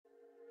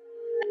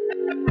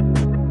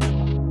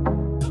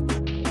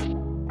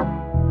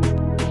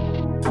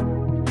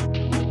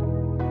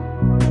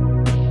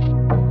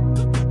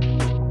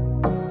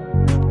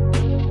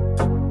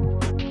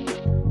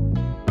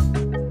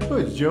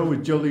Joe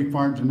with Jolie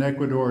Farms in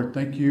Ecuador.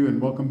 Thank you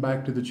and welcome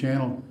back to the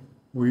channel.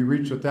 We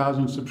reached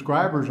 1,000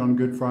 subscribers on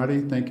Good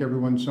Friday. Thank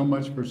everyone so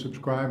much for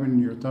subscribing,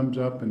 your thumbs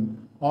up, and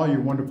all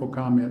your wonderful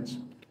comments.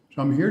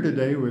 So I'm here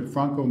today with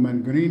Franco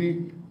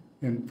Mangrini,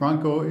 and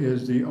Franco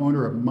is the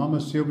owner of Mama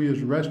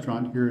Silvia's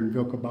restaurant here in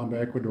Vilcabamba,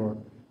 Ecuador.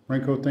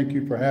 Franco, thank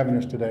you for having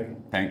us today.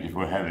 Thank you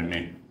for having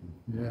me.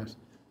 Yes.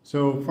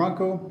 So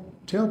Franco,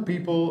 tell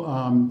people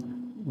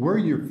where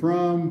you're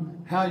from,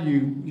 how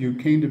you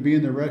came to be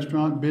in the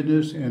restaurant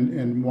business,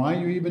 and why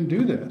you even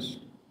do this.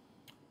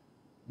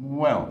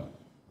 Well,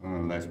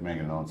 let's make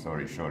a long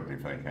story short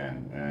if I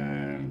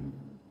can.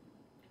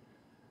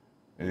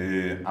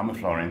 I'm a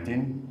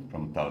Florentine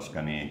from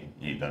Tuscany,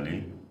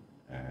 Italy.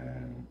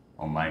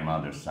 On my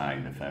mother's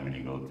side, the family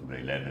goes to the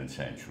 11th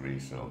century,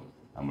 so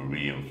I'm a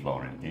real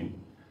Florentine.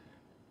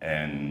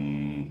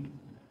 And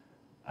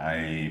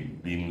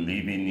I've been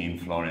living in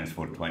Florence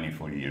for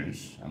 24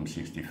 years. I'm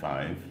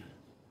 65,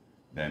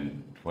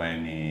 then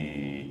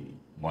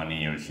 21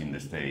 years in the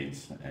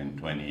States and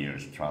 20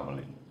 years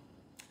traveling.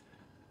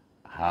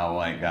 How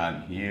I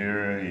got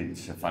here,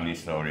 it's a funny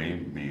story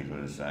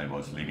because I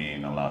was living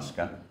in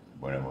Alaska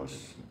where I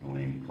was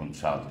doing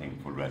consulting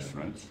for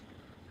restaurants.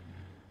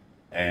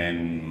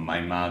 And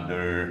my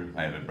mother,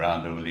 I have a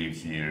brother who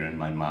lives here, and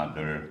my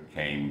mother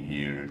came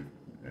here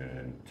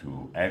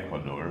to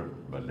Ecuador,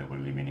 but they were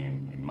living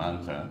in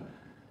Malta.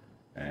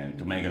 And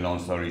to make a long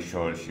story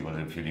short, she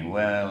wasn't feeling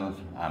well.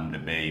 I'm the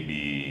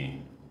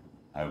baby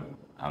of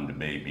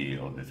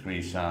the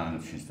three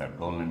sons. She started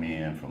calling me,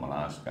 and from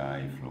Alaska,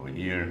 I flew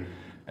here.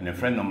 And a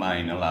friend of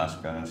mine in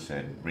Alaska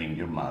said, bring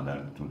your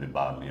mother to the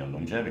Valley of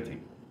Longevity,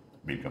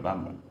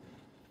 Vilcabamba.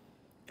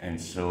 And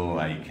so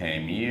I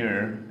came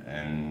here,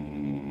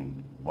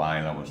 and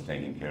while I was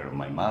taking care of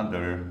my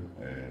mother,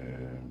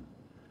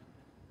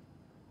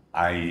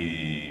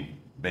 I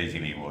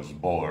basically was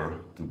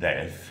bored to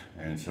death,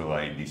 and so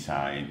I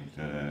decided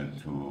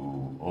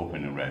to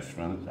open a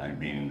restaurant. I've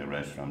been in the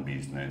restaurant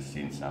business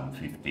since I'm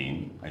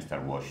 15. I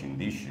started washing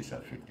dishes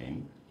at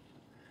 15.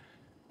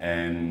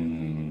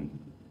 And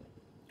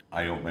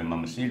I opened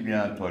Mama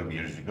Silvia 12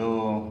 years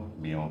ago,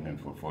 been open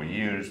for 4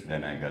 years,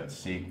 then I got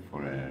sick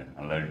for an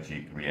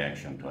allergic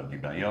reaction to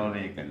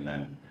antibiotic, and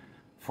then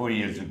 4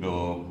 years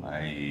ago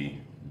I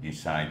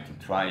decided to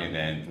try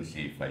again to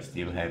see if I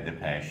still had the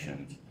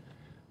passion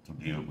to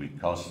deal with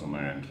customer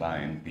and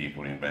client,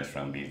 people in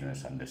restaurant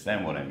business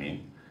understand what I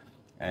mean.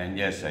 And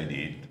yes, I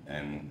did.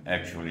 And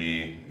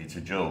actually, it's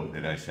a joke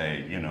that I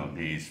say, you know,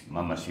 this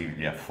Mama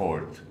Silvia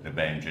Fort, the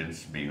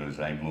vengeance, because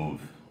I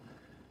moved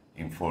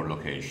in 4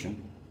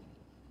 locations.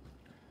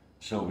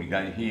 So we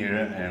got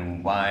here,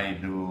 and why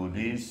do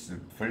this?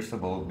 First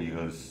of all,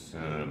 because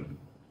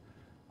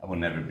I will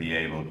never be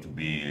able to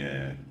be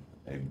a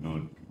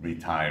good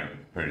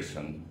retired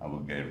person. I will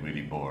get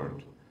really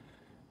bored.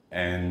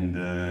 And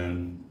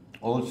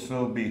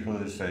also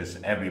because as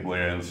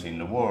everywhere else in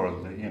the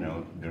world, you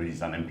know, there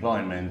is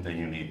unemployment and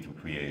you need to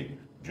create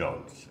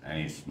jobs.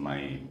 And it's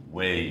my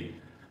way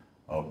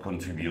of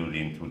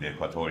contributing to the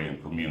Ecuadorian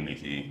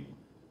community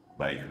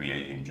by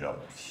creating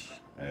jobs.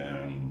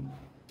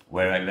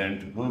 Where I learned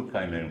to cook,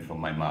 I learned from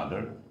my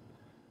mother.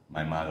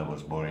 My mother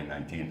was born in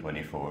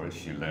 1924.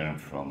 She learned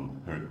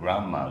from her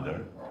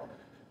grandmother.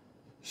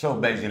 So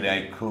basically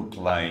I cooked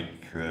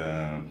like,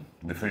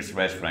 the first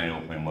restaurant I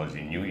opened was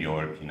in New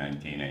York in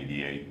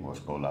 1988. It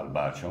was called Al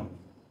Bacio.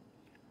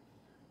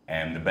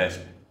 And the best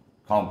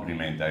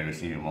compliment I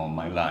received all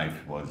my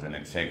life was an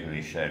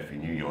executive chef in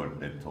New York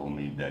that told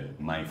me that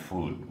my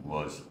food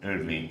was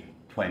early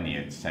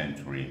 20th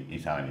century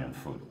Italian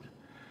food.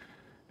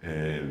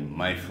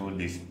 My food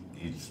is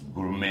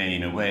gourmet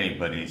in a way,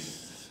 but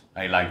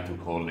I like to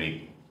call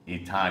it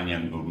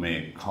Italian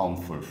gourmet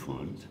comfort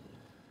food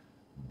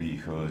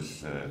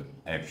because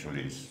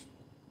actually it's,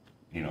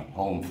 you know,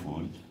 home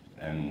food.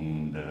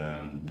 And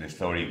the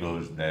story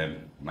goes that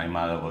my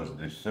mother was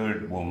the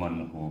 3rd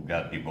woman who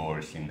got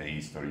divorced in the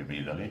history of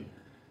Italy.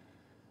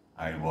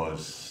 I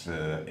was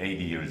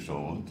 80 years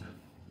old.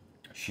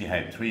 She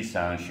had 3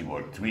 sons. She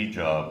worked 3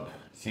 jobs,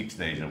 6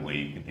 days a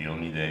week. The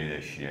only day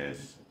that she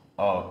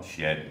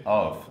had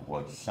off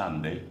was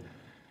Sunday.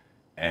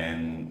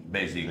 And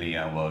basically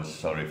I was,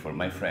 sorry for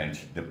my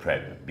French, the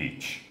prep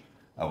bitch.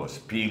 I was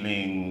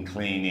peeling,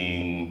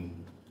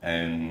 cleaning,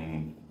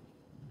 and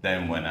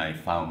then when I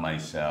found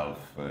myself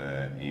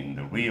in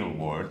the real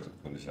world,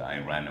 because I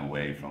ran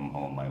away from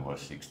home, I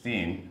was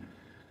 16,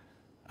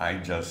 I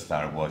just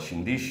started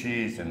washing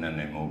dishes, and then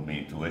they moved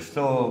me to a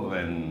stove,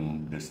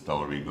 and the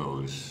story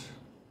goes.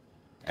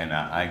 And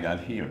I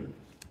got here,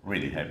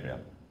 really happy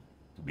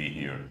to be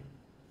here,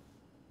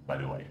 by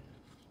the way.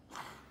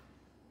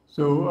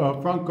 So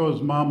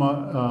Franco's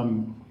mama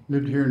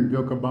lived here in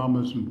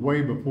Vilcabamba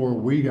way before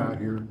we got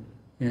here,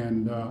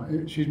 and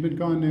she's been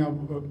gone now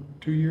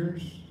 2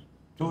 years?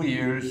 2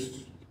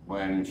 years.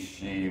 When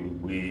she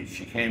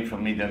came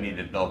from Italy,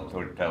 the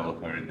doctor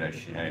told her that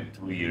she had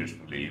 2 years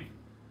to live.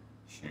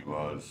 She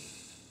was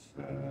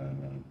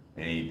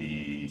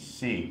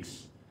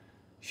 86,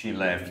 She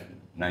left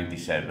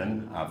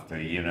 97 after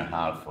a year and a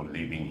half of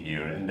living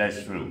here, and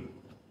that's true.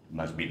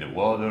 Must be the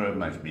water,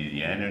 must be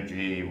the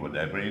energy,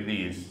 whatever it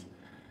is.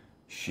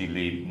 She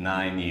lived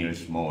 9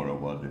 years more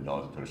of what the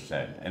doctor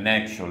said. And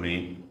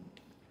actually,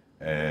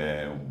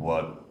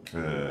 what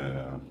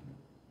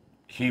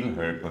killed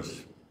her,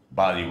 because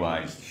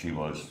body-wise she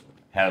was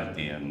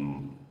healthy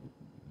and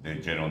the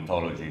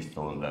gerontologist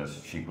told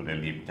us she could have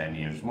lived 10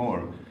 years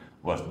more,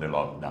 was the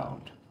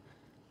lockdown.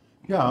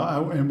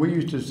 Yeah, and we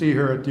used to see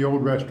her at the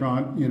old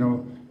restaurant, you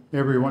know,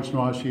 every once in a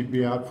while she'd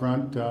be out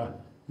front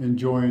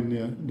enjoying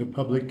the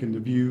public and the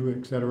view,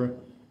 etc.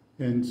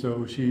 And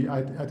so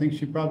I think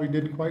she probably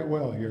did quite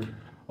well here.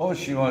 Oh,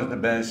 she was the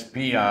best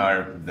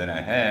PR that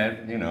I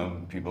had. You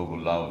know, people who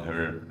loved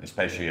her,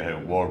 especially her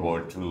World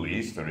War II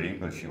history,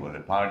 because she was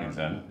a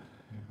partisan.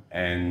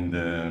 And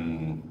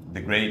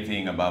the great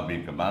thing about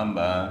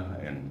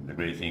Vilcabamba, and the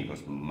great thing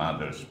because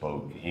mother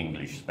spoke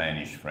English,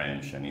 Spanish,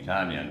 French, and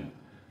Italian,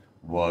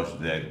 was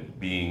that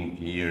being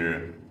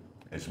here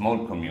a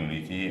small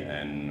community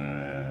and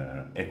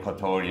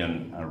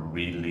Ecuadorian are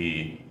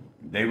really,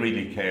 they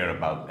really care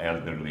about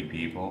elderly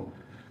people.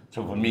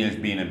 So for me it's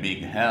been a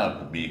big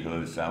help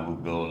because I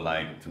would go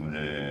like to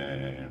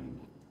the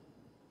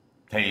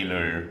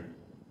tailor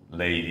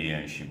lady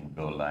and she would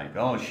go like,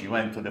 oh, she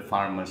went to the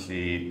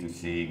pharmacy to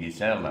see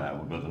Gisela. I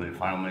would go to the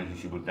pharmacy,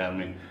 she would tell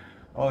me,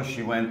 oh,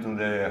 she went to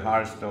the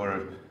hard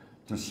store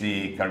to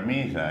see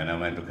Carmita, and I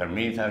went to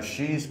Carmita,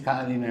 she's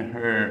cutting her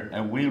hair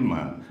at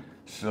Wilma.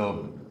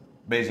 So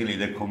basically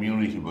the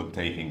community was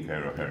taking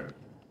care of her.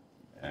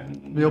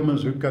 And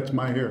Vilma's who cuts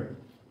my hair.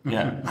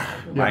 yeah,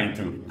 mine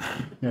too.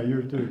 Yeah,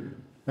 yours too.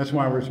 That's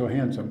why we're so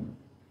handsome.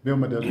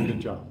 Vilma does a good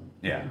job.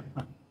 Yeah.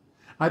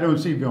 I don't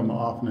see Vilma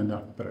often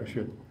enough, but I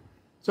should.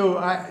 So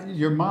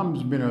your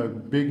mom's been a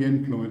big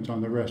influence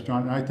on the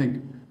restaurant, and I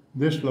think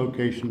this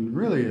location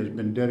really has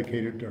been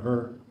dedicated to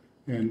her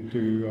and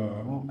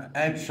to...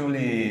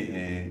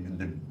 Actually,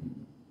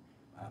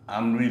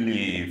 I'm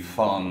really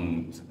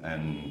fond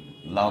and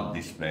love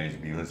this place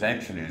because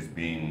actually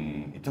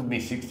it took me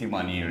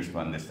 61 years to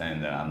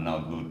understand that I'm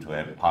not good to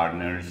have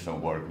partners or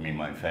work with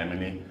my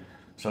family.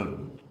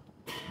 So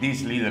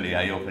this literally,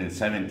 I opened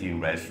 17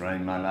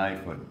 restaurants in my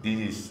life, but this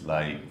is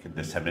like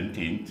the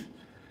 17th.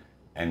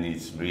 And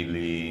it's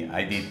really,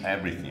 I did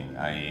everything.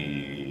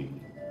 I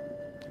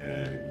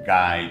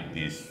guide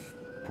this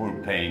poor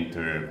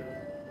painter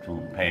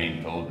to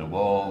paint all the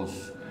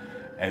walls.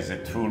 As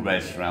a true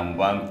restaurant,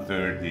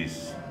 1/3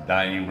 is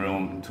dining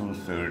room,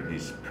 2/3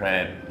 is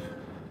prep,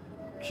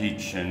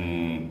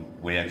 kitchen.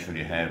 We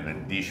actually have a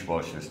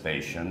dishwasher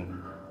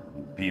station.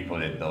 People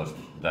that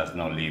does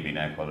not live in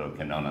Ecuador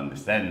cannot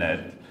understand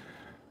that.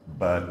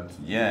 But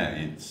yeah,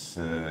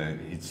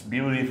 it's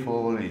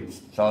beautiful. It's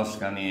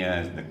Tuscany,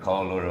 has the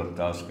color of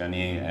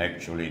Tuscany.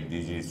 Actually,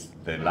 this is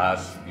the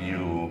last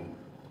view,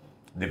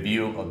 the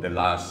view of the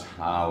last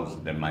house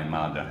that my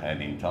mother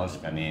had in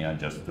Tuscany. I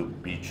just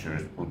took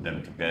pictures, put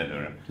them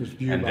together,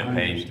 and the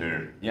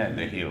painter, yeah,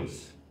 the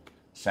hills,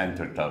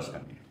 center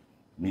Tuscany,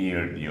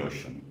 near the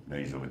ocean. That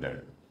is over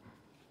there.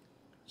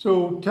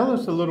 So tell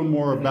us a little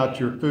more about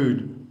your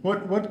food.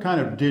 What kind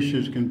of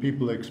dishes can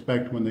people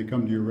expect when they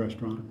come to your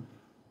restaurant?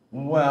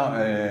 Well,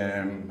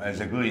 as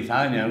a good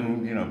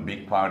Italian, you know,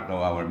 big part of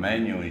our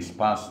menu is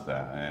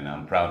pasta, and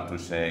I'm proud to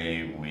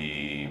say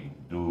we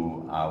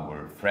do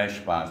our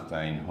fresh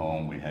pasta in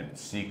home. We have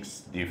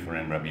 6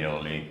 different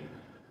ravioli,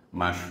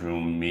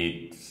 mushroom,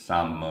 meat,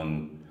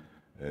 salmon,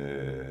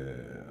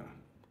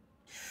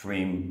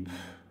 shrimp,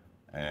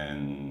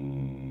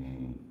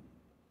 and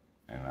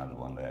another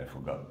one that I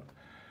forgot.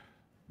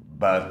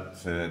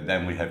 But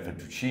then we have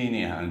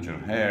fettuccine, angel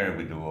hair,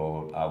 we do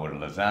all our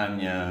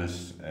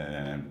lasagnas,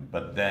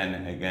 but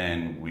then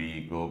again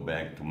we go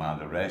back to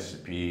mother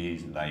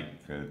recipes,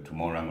 like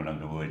tomorrow I'm going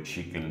to do a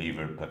chicken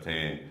liver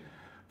pate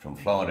from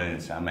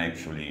Florence. I'm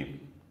actually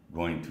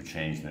going to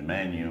change the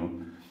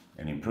menu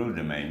and improve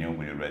the menu.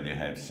 We already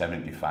have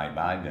 75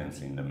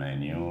 items in the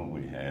menu.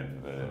 We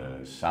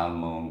have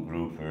salmon,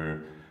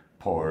 grouper,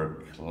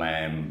 pork,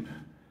 lamb,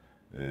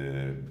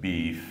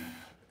 beef,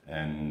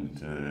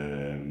 and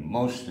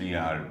mostly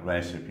our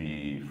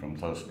recipe from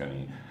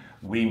Tuscany.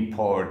 We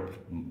import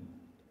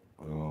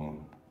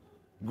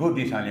good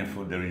Italian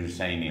food. There is a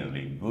saying in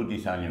Italy, good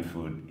Italian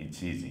food,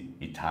 it's easy,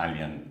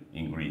 Italian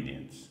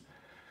ingredients.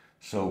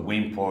 So we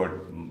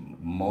import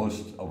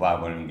most of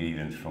our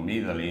ingredients from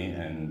Italy,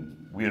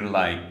 and we're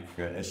like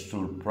a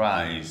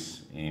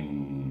surprise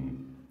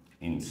in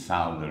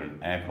southern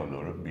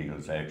Ecuador,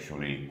 because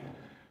actually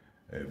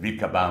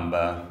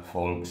Vilcabamba,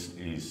 folks,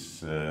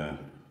 is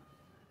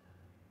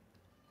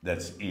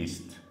that's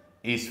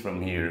east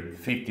from here,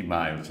 50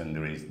 miles, and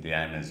there is the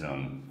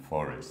Amazon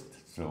forest.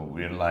 So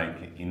we're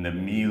like in the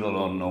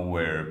middle of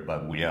nowhere,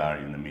 but we are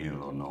in the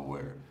middle of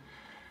nowhere.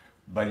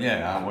 But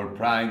yeah, our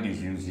pride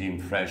is using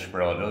fresh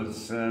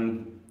products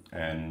and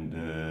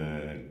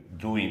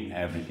doing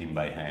everything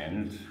by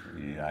hand.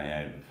 I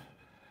have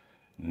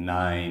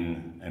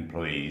 9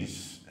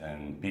 employees,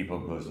 and people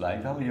goes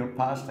like, "Oh, your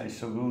pasta is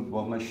so good.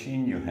 What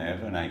machine you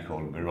have?" And I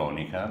call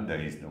Veronica, that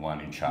is the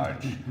one in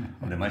charge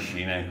of the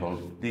machine. I call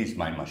this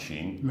my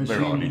machine,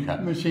 Veronica.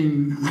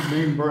 Machine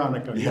named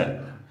Veronica.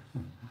 Yeah.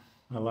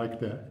 I like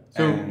that.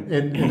 So,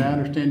 and I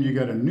understand you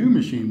got a new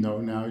machine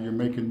though. Now you're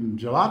making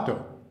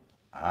gelato.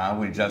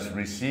 We just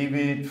received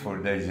it 4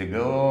 days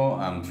ago.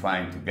 I'm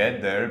trying to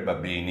get there,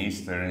 but being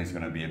Easter, it's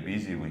going to be a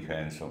busy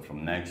weekend. So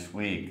from next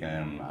week,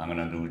 I'm going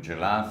to do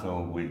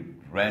gelato with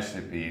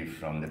recipe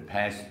from the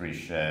pastry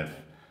chef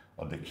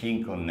of the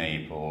King of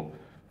Naples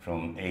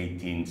from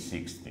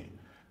 1860.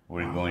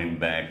 We're going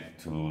back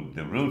to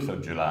the roots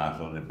of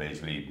gelato that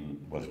basically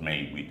was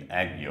made with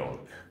egg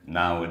yolk.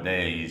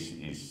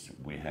 Nowadays,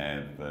 we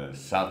have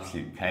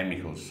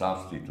chemical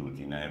substitute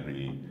in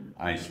every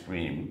ice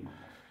cream.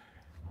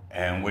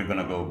 And we're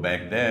gonna go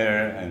back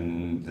there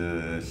and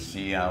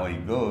see how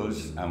it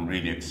goes. I'm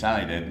really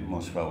excited.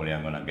 Most probably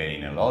I'm gonna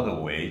gain a lot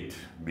of weight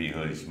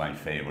because it's my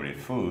favorite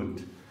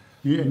food.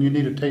 And you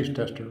need a taste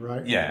tester,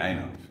 right? Yeah, I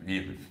know.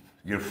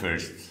 You're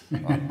first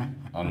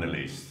on the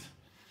list.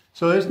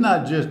 So it's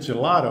not just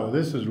gelato.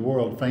 This is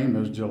world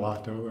famous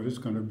gelato. It's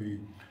going to be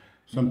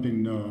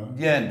something.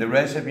 Yeah, the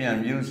recipe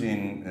I'm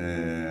using,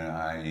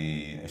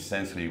 I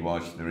essentially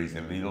watched. There is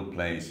a little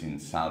place in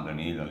southern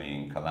Italy,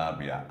 in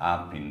Calabria,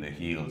 up in the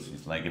hills.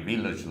 It's like a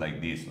village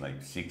like this,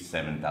 like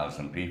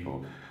 6,000-7,000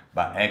 people.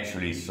 But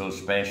actually, it's so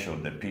special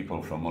that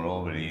people from all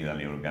over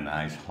Italy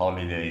organize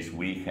holidays,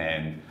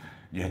 weekend.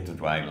 You have to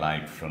drive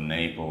like from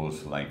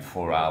Naples, like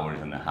 4.5 hours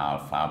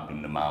up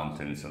in the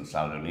mountains of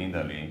southern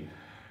Italy.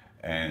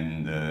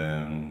 And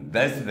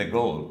that's the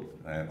goal.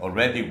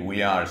 Already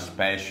we are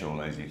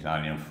special as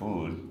Italian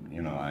food.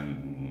 You know,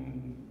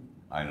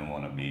 I don't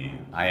want to be,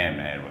 I am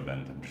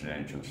arrogant and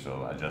pretentious,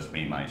 so I just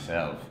be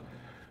myself.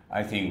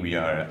 I think we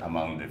are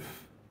among the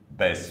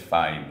best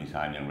 5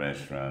 Italian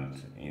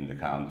restaurants in the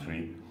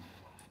country.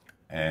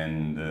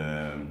 And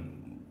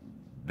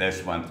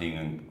that's one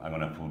thing I'm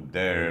gonna put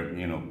there.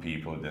 You know,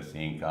 people that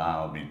think,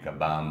 oh,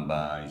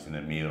 Vilcabamba is in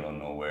the middle of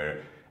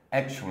nowhere.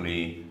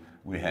 Actually,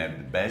 we have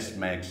the best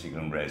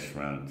Mexican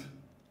restaurant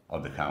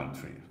of the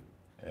country.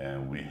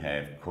 We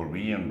have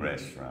Korean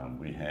restaurant,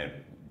 we have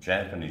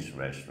Japanese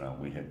restaurant,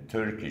 we have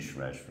Turkish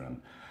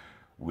restaurant,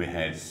 we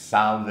have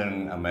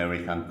Southern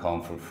American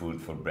comfort food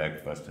for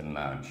breakfast and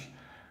lunch.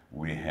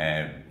 We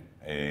have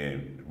a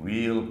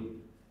real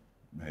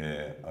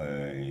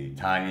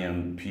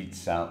Italian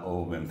pizza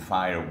oven,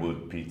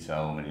 firewood pizza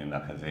oven in La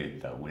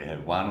Casetta. We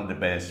have one of the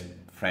best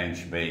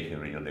French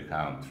bakery of the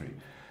country.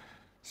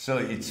 So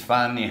it's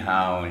funny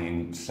how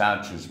in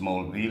such a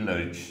small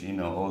village, you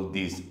know, all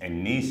this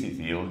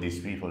ethnicity, all these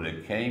people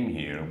that came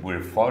here,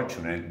 we're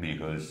fortunate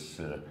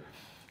because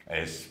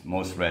as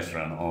most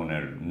restaurant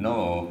owners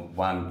know,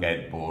 one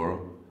get bored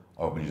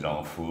of his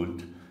own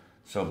food.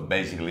 So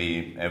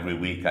basically every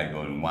week I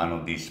go in one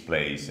of these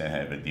places and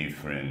have a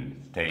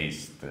different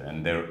taste,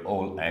 and they're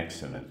all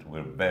excellent.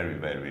 We're very,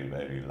 very,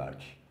 very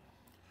lucky.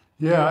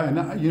 Yeah,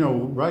 and you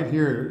know, right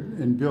here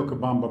in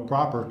Vilcabamba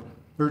proper,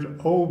 there's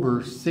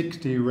over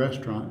 60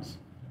 restaurants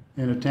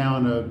in a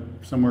town of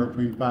somewhere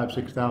between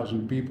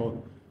 5,000-6,000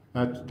 people.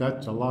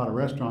 That's a lot of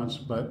restaurants,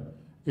 but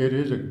it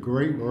is a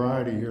great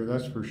variety here,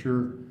 that's for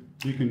sure.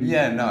 You can.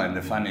 Yeah, no, and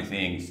the funny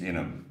things, you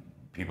know,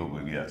 people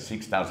will get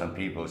 6,000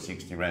 people,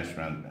 60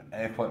 restaurants.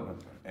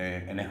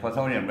 An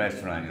Ecuadorian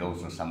restaurant is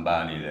also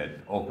somebody that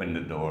opened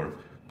the door,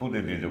 put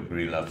a little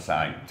grill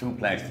outside, 2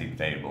 plastic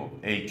tables,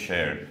 8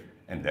 chairs,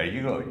 and there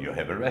you go, you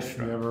have a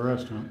restaurant. You have a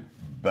restaurant.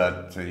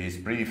 But it's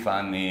pretty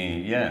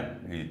funny, yeah.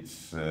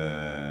 It's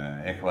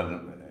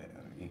Ecuador.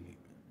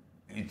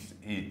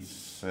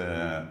 It's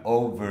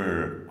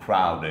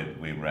overcrowded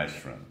with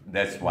restaurants.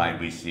 That's why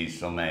we see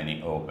so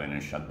many open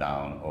and shut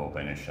down,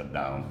 open and shut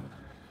down.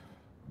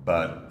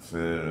 But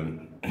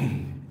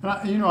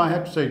you know, I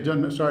have to say,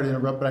 sorry to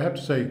interrupt, but I have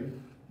to say,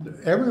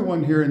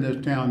 everyone here in this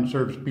town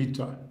serves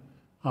pizza.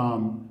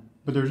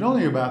 But there's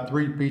only about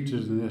 3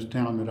 pizzas in this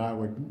town that I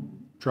would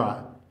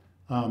try.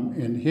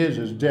 And his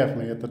is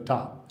definitely at the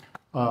top.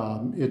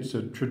 It's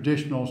a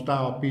traditional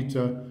style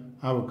pizza.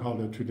 I would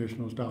call it a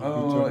traditional style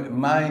pizza.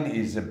 Mine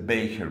is a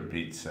baker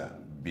pizza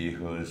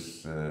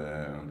because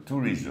 2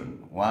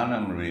 reasons. One,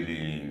 I'm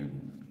really,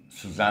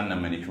 Susanna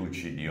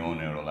Menicucci, the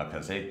owner of La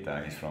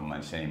Casetta, is from my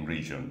same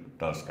region,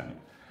 Tuscany.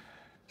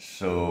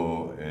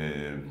 So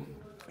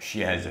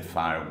she has a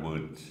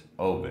firewood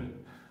oven.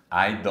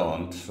 I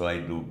don't, so I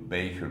do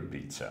baker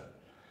pizza.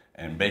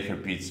 And baker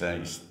pizza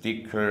is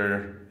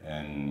thicker,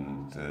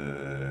 and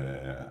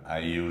I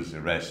use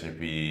a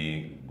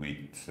recipe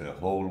with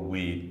whole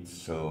wheat,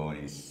 so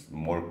it's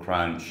more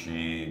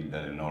crunchy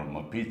than a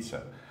normal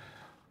pizza.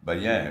 But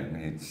yeah,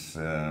 it's,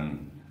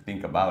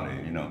 think about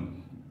it, you know,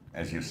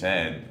 as you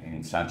said,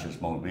 in such a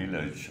small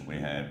village, we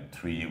have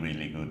 3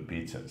 really good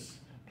pizzas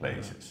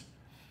places.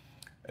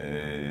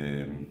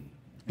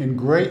 And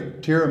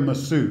great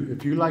tiramisu.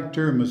 If you like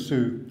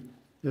tiramisu,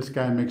 This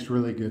guy makes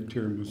really good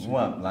tiramisu.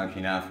 Well, lucky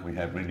enough, we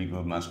have really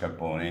good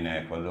mascarpone in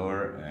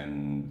Ecuador,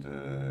 and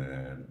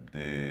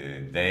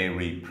the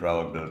dairy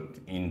product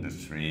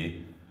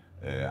industry,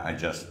 I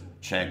just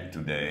checked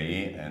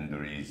today, and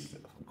there is,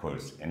 of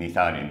course, an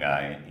Italian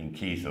guy in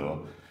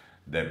Quito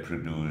that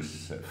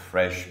produce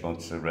fresh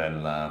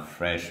mozzarella,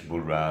 fresh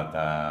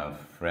burrata,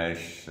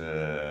 fresh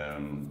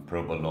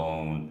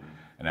provolone,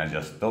 and I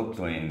just talked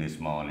to him this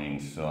morning,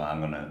 so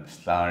I'm gonna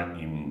start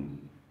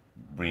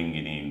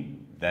bringing in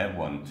that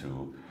one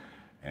too.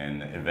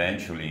 And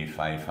eventually, if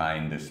I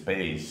find the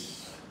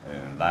space,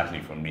 luckily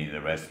for me, the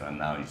restaurant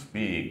now is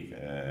big,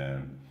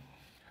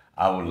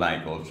 I would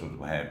like also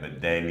to have a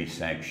deli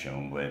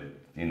section where,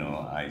 you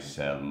know, I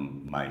sell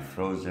my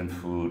frozen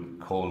food,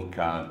 cold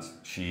cuts,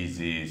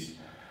 cheeses,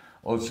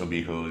 also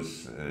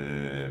because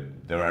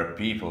there are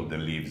people that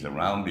lives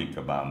around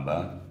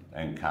Vilcabamba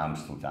and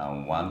comes to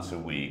town once a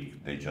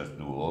week. They just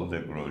do all the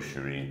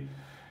grocery.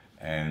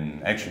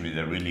 And actually,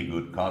 they're really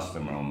good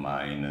customer of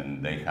mine,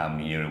 and they come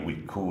here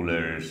with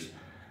coolers,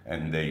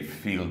 and they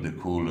fill the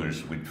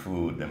coolers with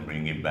food and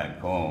bring it back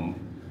home.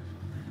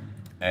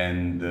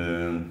 And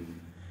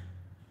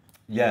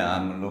yeah,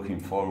 I'm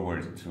looking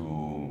forward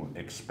to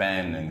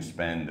expand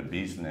the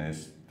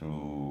business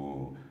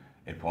to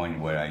a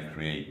point where I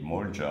create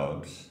more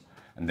jobs,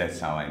 and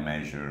that's how I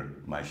measure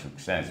my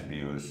success,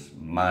 because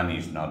money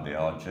is not the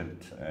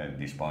object at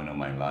this point of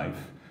my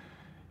life.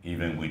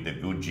 Even with the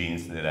good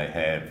genes that I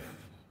have,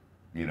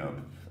 you know,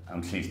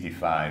 I'm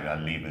 65, I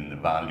live in the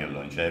Valley of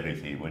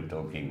Longevity, we're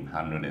talking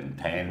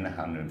 110,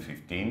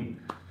 115.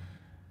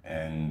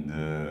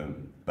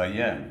 And, but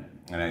yeah,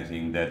 and I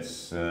think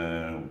that's,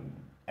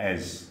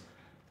 as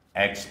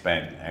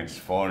expat,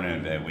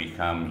 ex-foreigner that we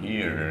come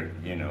here,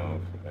 you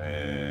know,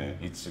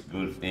 it's a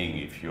good thing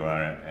if you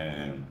are,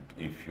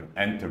 if you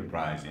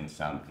enterprise in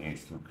something,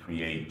 is to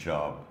create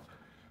job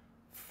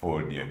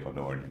for the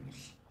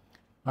Ecuadorians.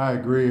 I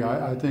agree.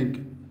 I think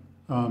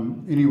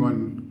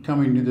anyone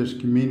coming to this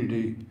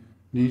community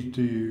needs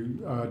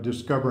to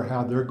discover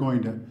how they're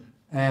going to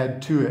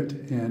add to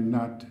it and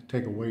not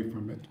take away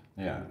from it.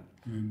 Yeah.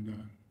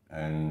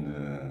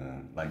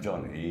 And like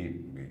John,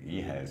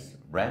 he has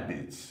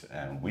rabbits,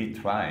 and we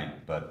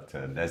tried, but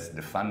that's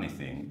the funny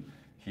thing.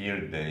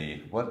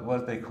 Here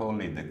what they call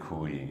it, the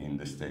cuy in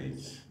the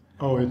States?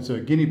 Oh, it's a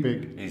guinea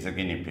pig. It's a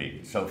guinea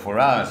pig. So for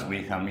us,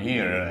 we come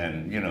here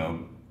and, you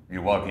know,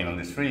 you're walking on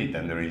the street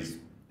and there is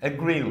a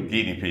grilled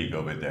guinea pig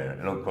over there.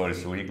 And of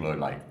course, we go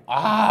like,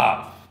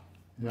 ah!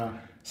 Yeah.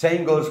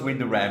 Same goes with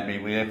the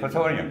rabbit, with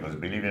Ecuadorian, because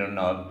believe it or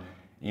not,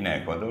 in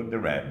Ecuador, the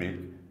rabbit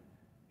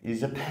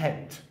is a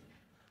pet.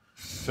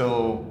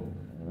 So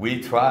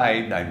we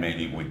tried, I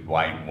made it with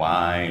white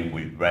wine,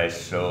 with red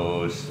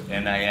sauce,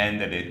 and I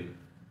ended it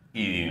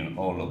eating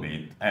all of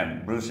it,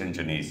 and Bruce and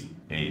Janice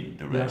ate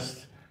the rest.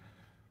 Yeah.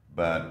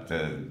 But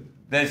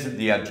that's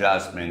the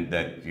adjustment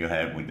that you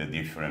have with the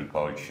different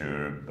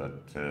culture.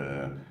 But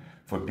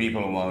for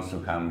people who want to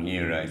come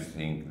here, I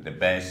think the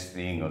best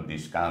thing of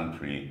this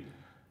country,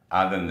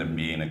 other than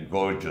being a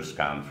gorgeous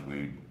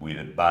country with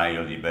a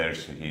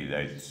biodiversity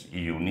that's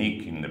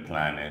unique in the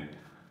planet,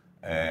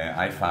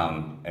 I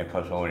found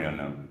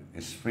Ecuadorian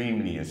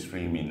extremely,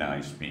 extremely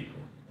nice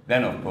people.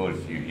 Then, of course,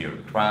 you hear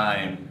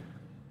crime,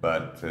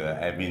 but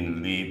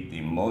having lived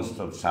in most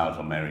of South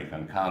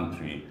American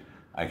country,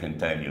 I can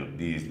tell you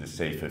this is the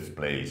safest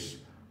place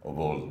of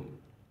all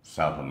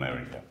South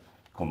America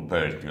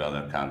compared to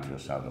other countries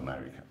of South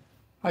America.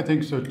 I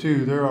think so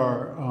too. There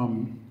are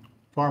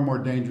far more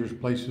dangerous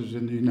places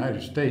in the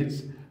United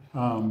States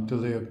to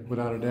live,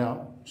 without a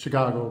doubt.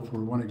 Chicago, for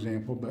one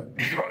example, but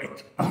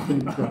right. I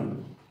think.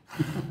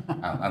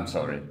 I'm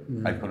sorry,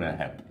 yeah. I couldn't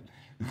help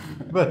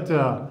it. But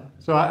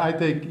so I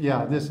think,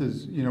 yeah, this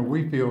is, you know,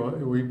 we feel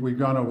we've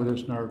gone over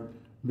this in our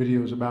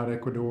videos about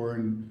Ecuador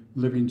and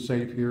living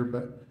safe here,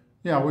 but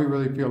yeah, we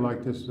really feel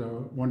like this is a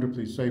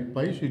wonderfully safe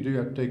place. You do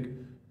have to take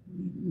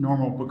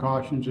normal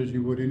precautions as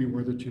you would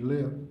anywhere that you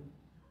live.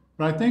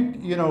 But I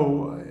think, you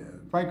know,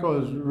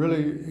 Franco has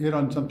really hit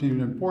on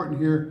something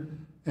important here,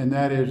 and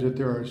that is that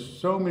there are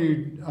so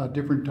many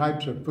different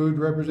types of food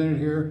represented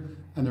here,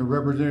 and they're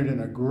represented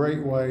in a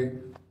great way.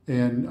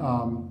 And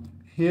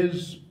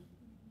his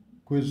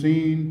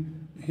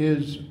cuisine,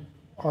 his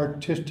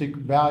artistic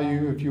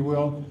value, if you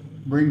will,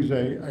 brings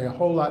a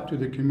whole lot to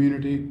the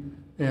community.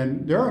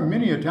 And there are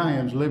many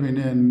Italians living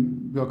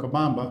in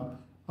Vilcabamba.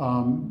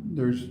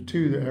 There's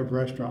 2 that have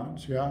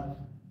restaurants, yeah?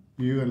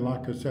 You and La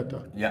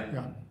Caseta. Yeah.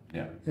 Yeah.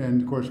 Yeah.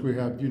 And of course we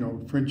have, you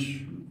know,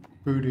 French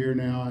food here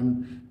now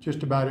and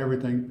just about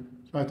everything.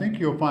 So I think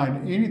you'll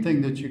find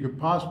anything that you could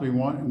possibly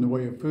want in the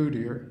way of food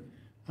here.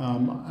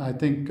 I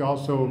think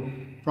also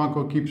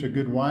Franco keeps a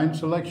good wine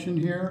selection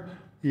here.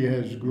 He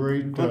has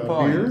great good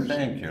point. Beers.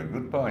 Thank you.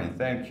 Good point.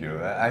 Thank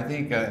you. I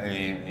think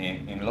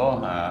in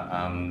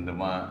Loja, the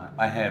one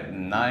I have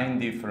 9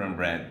 different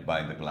red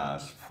by the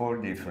glass, 4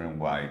 different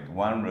white,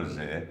 1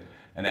 rosé,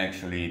 and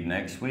actually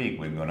next week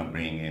we're gonna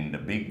bring in the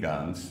big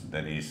guns.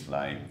 That is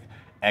like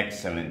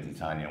excellent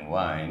Italian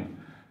wine,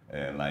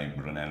 like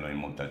Brunello in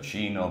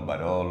Montalcino,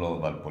 Barolo,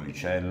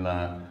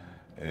 Valpolicella.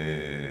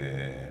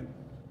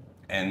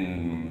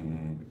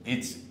 And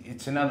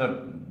it's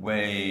another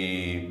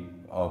way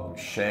of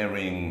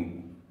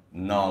sharing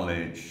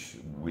knowledge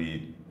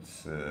with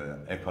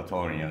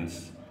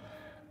Ecuadorians.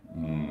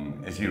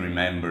 As you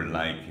remember,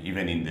 like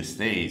even in the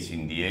States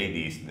in the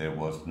 80s, there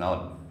was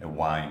not a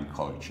wine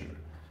culture.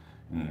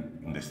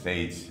 In the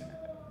States,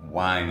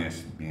 wine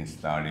has been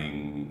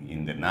starting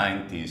in the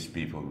 90s.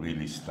 People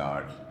really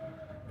start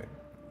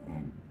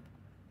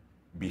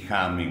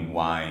becoming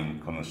wine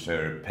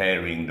connoisseur,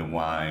 pairing the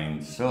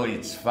wine. So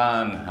it's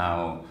fun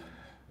how,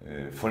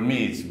 for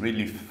me, it's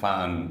really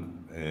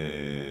fun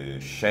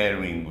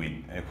sharing with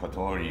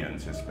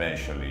Ecuadorians,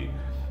 especially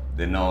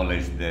the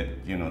knowledge that,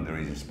 you know, there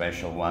is a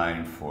special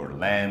wine for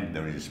lamb,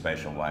 there is a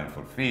special wine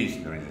for fish,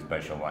 there is a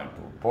special wine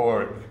for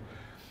pork,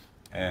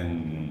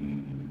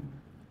 and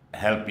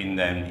helping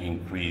them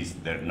increase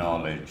their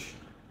knowledge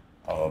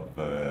of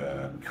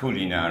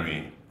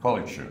culinary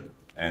culture.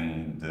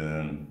 And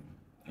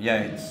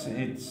yeah,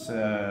 it's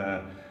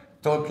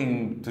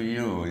talking to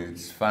you,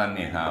 it's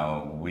funny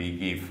how we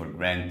give for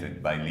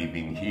granted by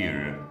living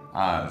here,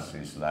 us,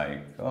 it's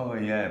like, oh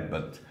yeah,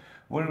 but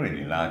we're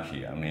really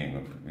lucky. I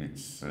mean,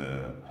 it's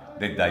the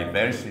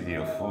diversity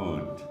of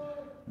food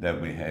that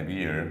we have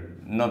here,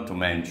 not to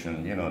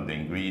mention, you know, the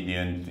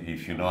ingredient.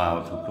 If you know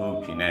how to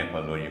cook in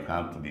Ecuador, you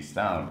come to this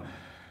town,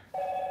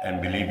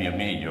 and believe you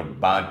me, your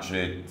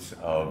budget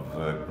of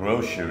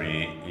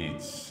grocery,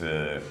 it's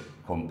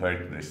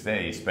compared to the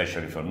States,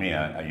 especially for me,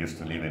 I used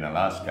to live in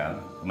Alaska.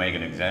 To make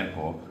an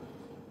example,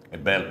 a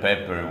bell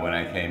pepper when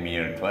I came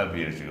here 12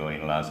 years ago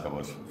in Alaska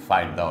was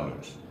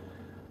 $5.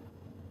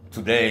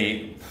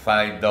 Today,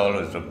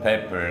 $5 of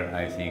pepper,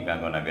 I think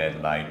I'm gonna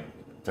get like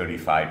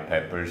 35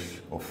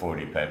 peppers or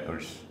 40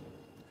 peppers.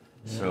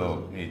 Yeah.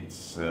 So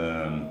it's,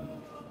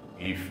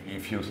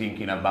 if you're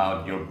thinking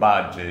about your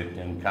budget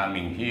and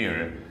coming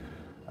here,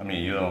 I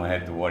mean, you don't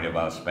have to worry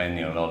about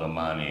spending a lot of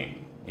money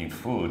in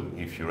food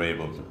if you're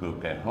able to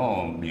cook at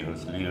home,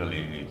 because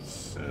literally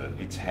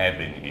it's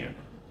heaven here.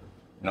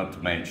 Not to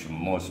mention,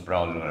 most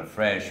products are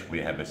fresh. We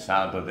have a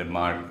side of the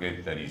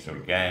market that is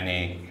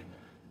organic,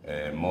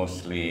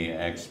 mostly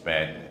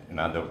expat,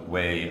 another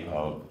way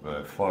of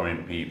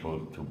foreign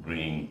people to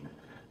bring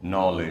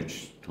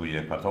knowledge to the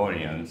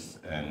Ecuadorians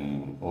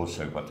and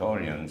also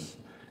Ecuadorians.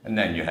 And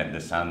then you have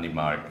the Sunday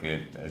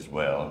market as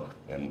well,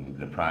 and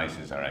the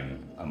prices are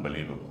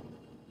unbelievable.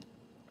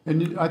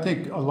 And I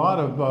think a lot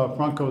of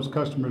Franco's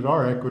customers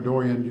are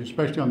Ecuadorian,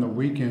 especially on the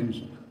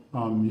weekends.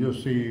 You'll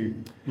see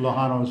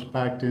Lojanos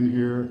packed in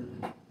here,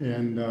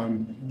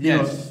 and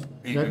yes,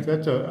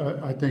 that's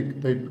I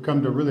think they've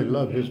come to really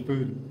love his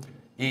food.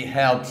 It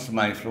helps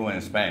my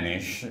fluent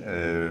Spanish,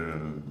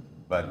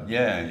 but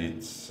yeah,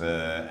 it's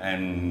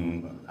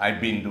and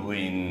I've been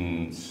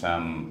doing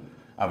some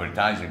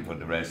advertising for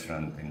the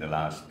restaurant in the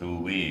last 2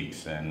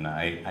 weeks, and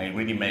I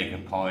really make a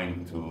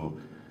point to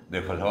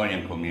the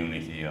Ecuadorian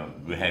community.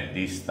 We have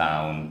this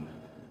town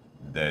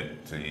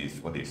that is,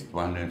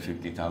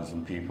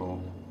 250,000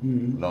 people,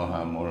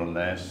 Loja, more or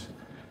less.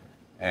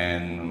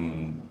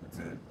 And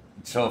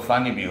it's so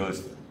funny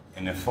because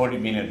in a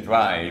 40-minute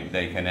drive,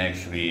 they can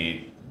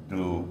actually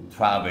do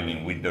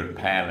traveling with their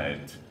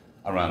palette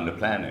around the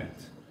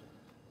planet.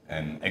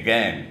 And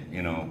again,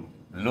 you know,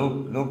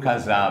 look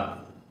us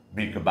up,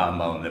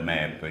 Vilcabamba on the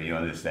map, you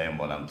understand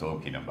what I'm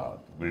talking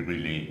about. We're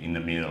really in the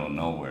middle of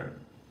nowhere.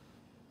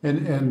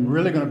 And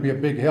really going to be a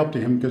big help to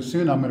him, because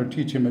soon I'm going to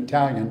teach him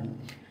Italian.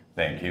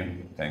 Thank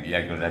you.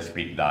 Yeah, because I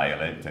speak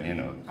dialect, you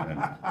know.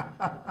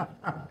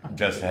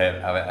 Just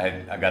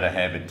I gotta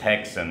have a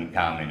Texan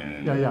coming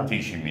and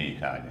teaching me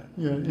Italian.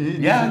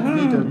 Yeah,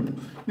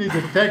 need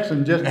a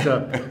Texan just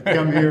to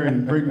come here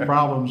and bring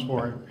problems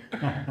for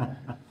him.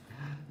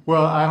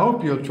 Well, I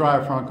hope you'll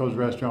try Franco's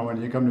restaurant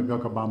when you come to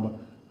Vilcabamba.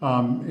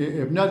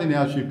 If nothing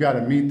else, you've got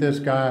to meet this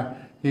guy.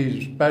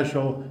 He's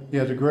special. He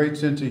has a great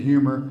sense of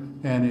humor,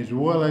 and he's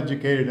well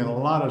educated in a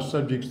lot of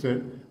subjects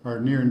that are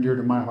near and dear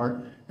to my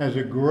heart. Has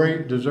a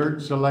great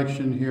dessert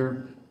selection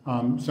here.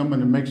 Someone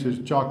that makes his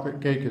chocolate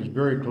cake is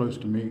very close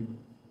to me.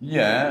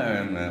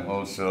 Yeah, and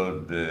also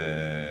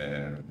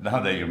now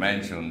that you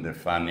mentioned, the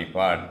funny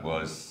part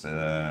was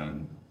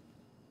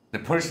the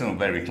person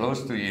very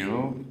close to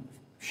you.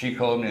 She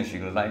called me and she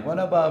was like, "What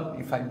about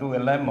if I do a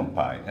lemon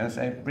pie?" And I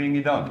said, "Bring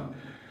it on."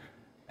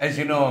 As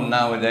you know,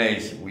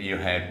 nowadays you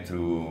have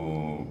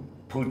to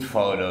put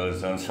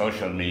photos on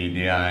social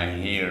media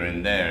here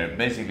and there.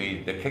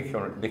 Basically, the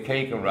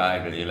cake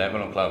arrived at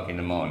 11 o'clock in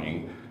the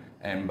morning,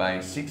 and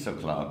by 6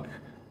 o'clock,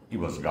 it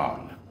was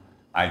gone.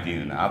 I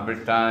didn't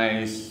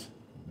advertise.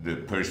 The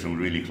person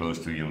really close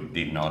to you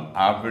did not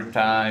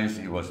advertise.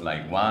 It was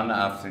like one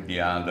after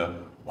the other.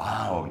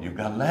 Wow, you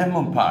got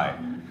lemon pie.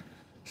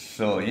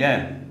 So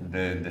yeah,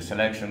 the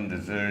selection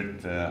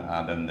dessert,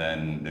 other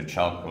than the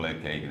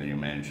chocolate cake that you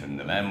mentioned,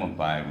 the lemon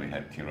pie, we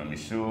have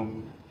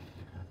tiramisu.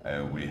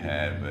 We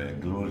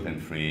have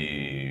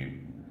gluten-free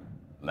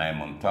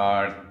lemon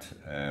tart.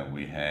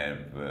 We have,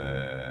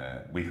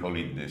 we call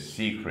it the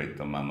secret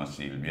of Mama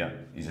Silvia.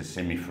 It's a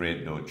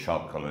semi-freddo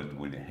chocolate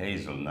with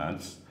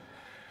hazelnuts.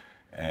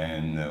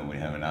 And we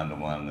have another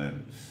one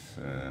that's,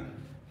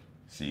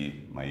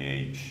 see, my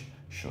age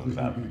shows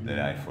up that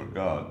I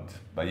forgot.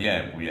 But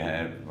yeah, we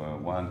have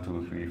 1,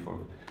 2, 3, 4,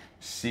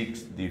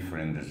 6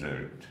 different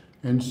desserts.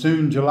 And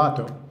soon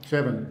gelato,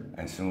 7.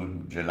 And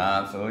soon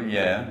gelato,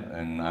 yeah,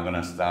 and I'm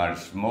gonna start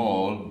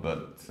small,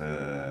 but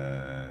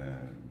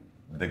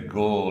the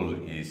goal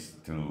is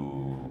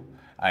to,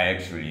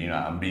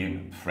 I'm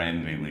being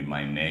friendly with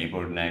my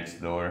neighbor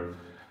next door,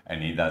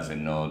 and he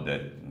doesn't know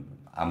that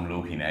I'm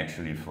looking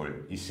actually for,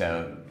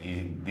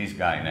 this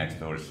guy next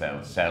door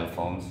sells cell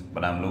phones,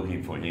 but I'm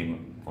looking for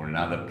him for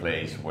another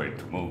place where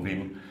to move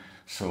him,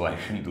 so I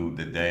can do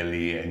the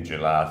deli and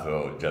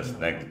gelato just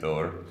next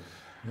door.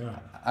 Yeah.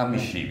 I'm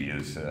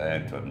mischievous, I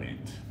have to admit.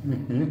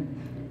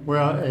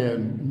 Well,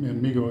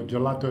 amigo,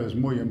 gelato es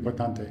muy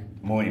importante.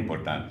 Muy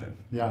importante.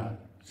 Yeah.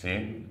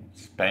 See?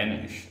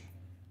 Spanish.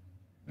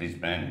 This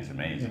Spanish is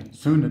amazing.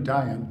 Soon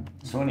Italian.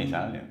 Soon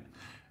Italian.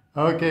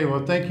 Okay,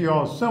 well, thank you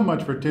all so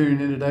much for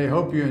tuning in today.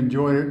 Hope you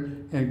enjoyed it.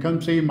 And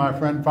come see my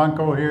friend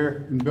Franco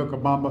here in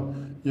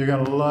Vilcabamba. You're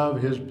going to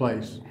love his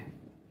place.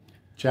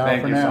 Ciao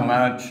Thank for you now. so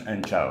much,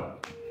 and ciao.